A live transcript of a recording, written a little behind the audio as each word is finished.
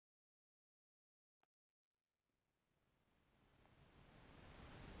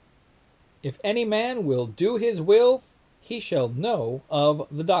If any man will do his will, he shall know of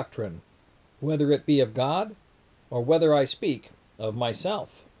the doctrine, whether it be of God, or whether I speak of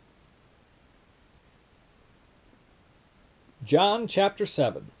myself. John chapter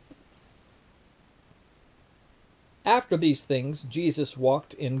 7. After these things Jesus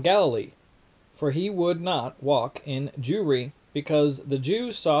walked in Galilee, for he would not walk in Jewry, because the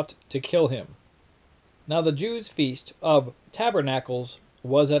Jews sought to kill him. Now the Jews' feast of tabernacles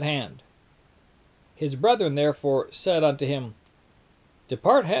was at hand. His brethren therefore said unto him,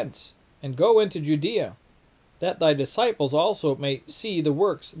 Depart hence, and go into Judea, that thy disciples also may see the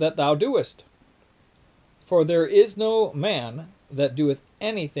works that thou doest. For there is no man that doeth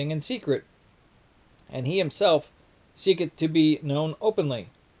anything in secret, and he himself seeketh to be known openly.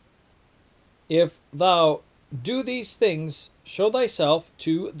 If thou do these things, show thyself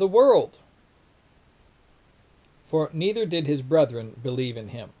to the world. For neither did his brethren believe in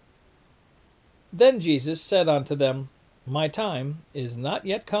him. Then Jesus said unto them, My time is not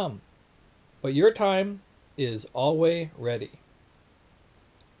yet come, but your time is always ready.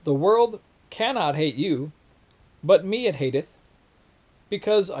 The world cannot hate you, but me it hateth,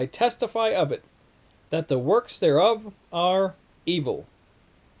 because I testify of it, that the works thereof are evil.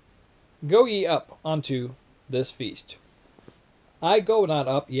 Go ye up unto this feast. I go not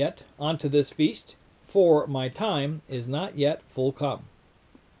up yet unto this feast, for my time is not yet full come.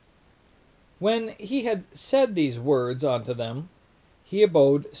 When he had said these words unto them, he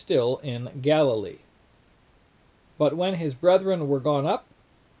abode still in Galilee. But when his brethren were gone up,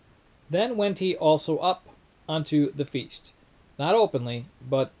 then went he also up unto the feast, not openly,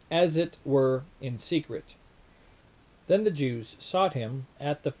 but as it were in secret. Then the Jews sought him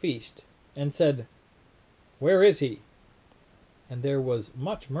at the feast, and said, Where is he? And there was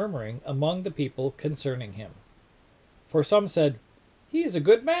much murmuring among the people concerning him. For some said, He is a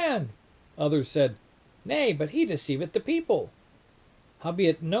good man. Others said, Nay, but he deceiveth the people.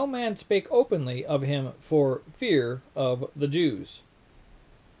 Howbeit no man spake openly of him for fear of the Jews.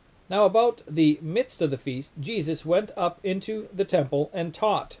 Now about the midst of the feast Jesus went up into the temple and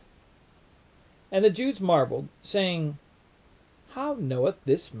taught. And the Jews marveled, saying, How knoweth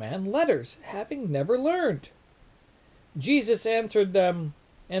this man letters, having never learned? Jesus answered them,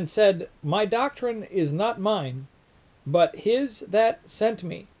 and said, My doctrine is not mine, but his that sent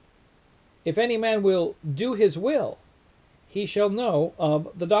me. If any man will do his will, he shall know of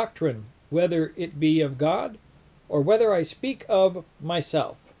the doctrine, whether it be of God, or whether I speak of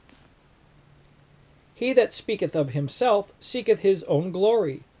myself. He that speaketh of himself seeketh his own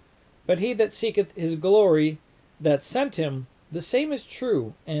glory, but he that seeketh his glory that sent him, the same is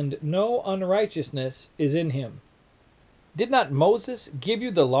true, and no unrighteousness is in him. Did not Moses give you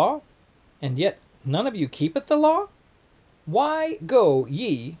the law, and yet none of you keepeth the law? Why go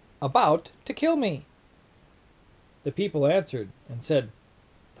ye about to kill me? The people answered and said,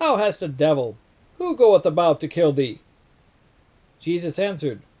 Thou hast a devil. Who goeth about to kill thee? Jesus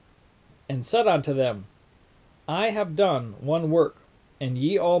answered and said unto them, I have done one work, and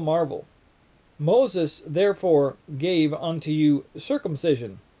ye all marvel. Moses therefore gave unto you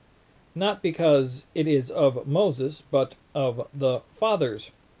circumcision, not because it is of Moses, but of the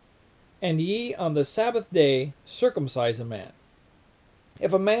fathers. And ye on the Sabbath day circumcise a man.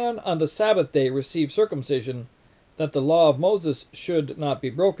 If a man on the Sabbath day receive circumcision, that the law of Moses should not be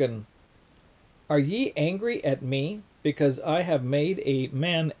broken, are ye angry at me, because I have made a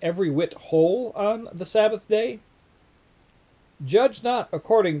man every whit whole on the Sabbath day? Judge not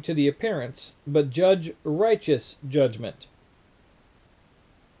according to the appearance, but judge righteous judgment.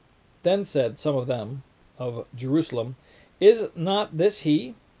 Then said some of them of Jerusalem, Is not this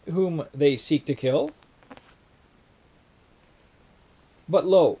he whom they seek to kill? But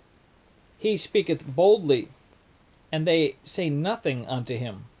lo, he speaketh boldly, and they say nothing unto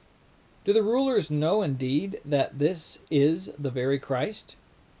him. Do the rulers know indeed that this is the very Christ?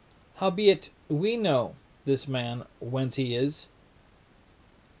 Howbeit we know this man whence he is.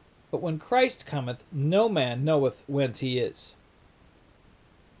 But when Christ cometh, no man knoweth whence he is.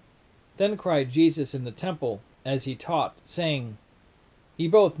 Then cried Jesus in the temple, as he taught, saying, Ye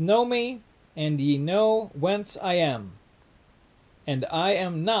both know me, and ye know whence I am. And I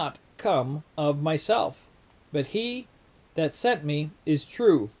am not come of myself, but he that sent me is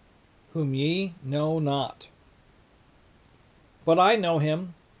true, whom ye know not. But I know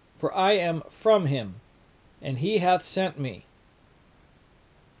him, for I am from him, and he hath sent me.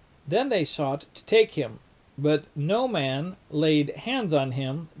 Then they sought to take him, but no man laid hands on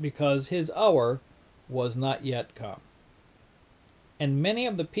him, because his hour was not yet come. And many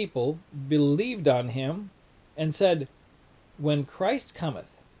of the people believed on him, and said, When Christ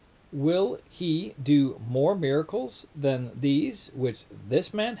cometh, will he do more miracles than these which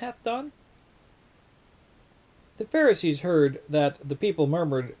this man hath done? The Pharisees heard that the people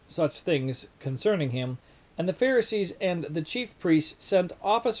murmured such things concerning him, and the Pharisees and the chief priests sent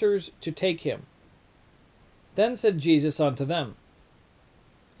officers to take him. Then said Jesus unto them,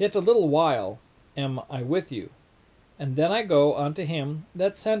 Yet a little while am I with you, and then I go unto him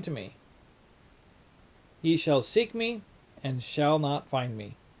that sent me. Ye shall seek me, and shall not find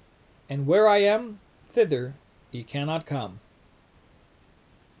me. And where I am, thither ye cannot come.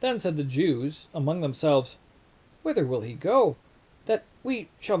 Then said the Jews among themselves, Whither will he go, that we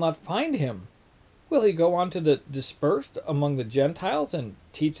shall not find him? Will he go unto the dispersed among the Gentiles, and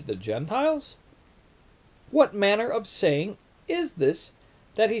teach the Gentiles? What manner of saying is this,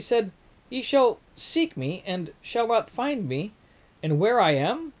 that he said, Ye shall seek me, and shall not find me, and where I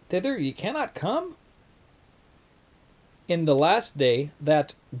am, thither ye cannot come? In the last day,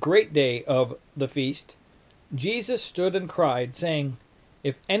 that great day of the feast, Jesus stood and cried, saying,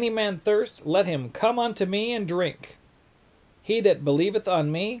 If any man thirst, let him come unto me and drink. He that believeth on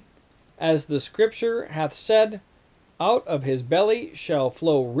me, as the Scripture hath said, out of his belly shall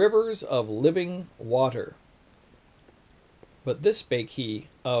flow rivers of living water. But this spake he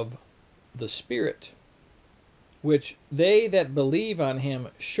of the Spirit, which they that believe on him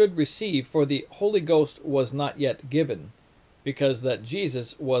should receive, for the Holy Ghost was not yet given, because that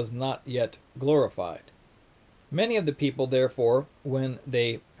Jesus was not yet glorified. Many of the people, therefore, when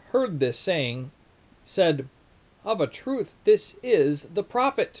they heard this saying, said, Of a truth this is the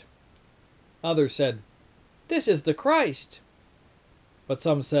prophet. Others said, This is the Christ. But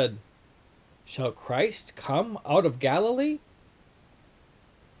some said, Shall Christ come out of Galilee?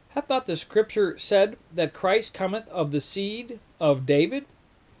 Hath not the Scripture said that Christ cometh of the seed of David,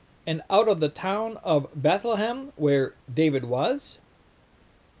 and out of the town of Bethlehem, where David was?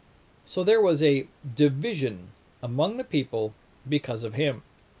 So there was a division among the people because of him.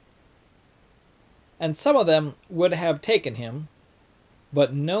 And some of them would have taken him,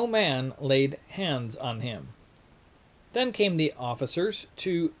 but no man laid hands on him. Then came the officers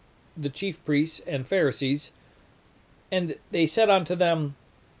to the chief priests and Pharisees, and they said unto them,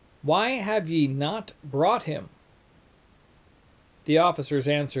 Why have ye not brought him? The officers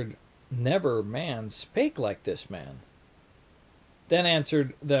answered, Never man spake like this man. Then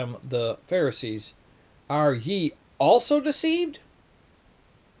answered them the Pharisees, Are ye also deceived?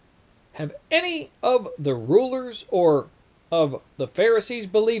 Have any of the rulers or of the Pharisees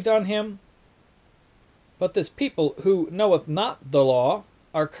believed on him? But this people who knoweth not the law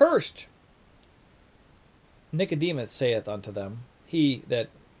are cursed. Nicodemus saith unto them, he that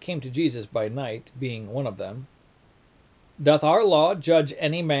came to Jesus by night, being one of them, Doth our law judge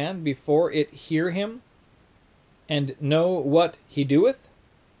any man before it hear him, and know what he doeth?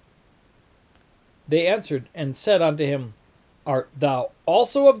 They answered and said unto him, Art thou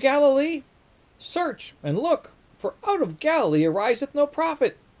also of Galilee? Search and look, for out of Galilee ariseth no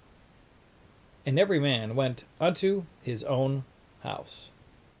prophet. And every man went unto his own house.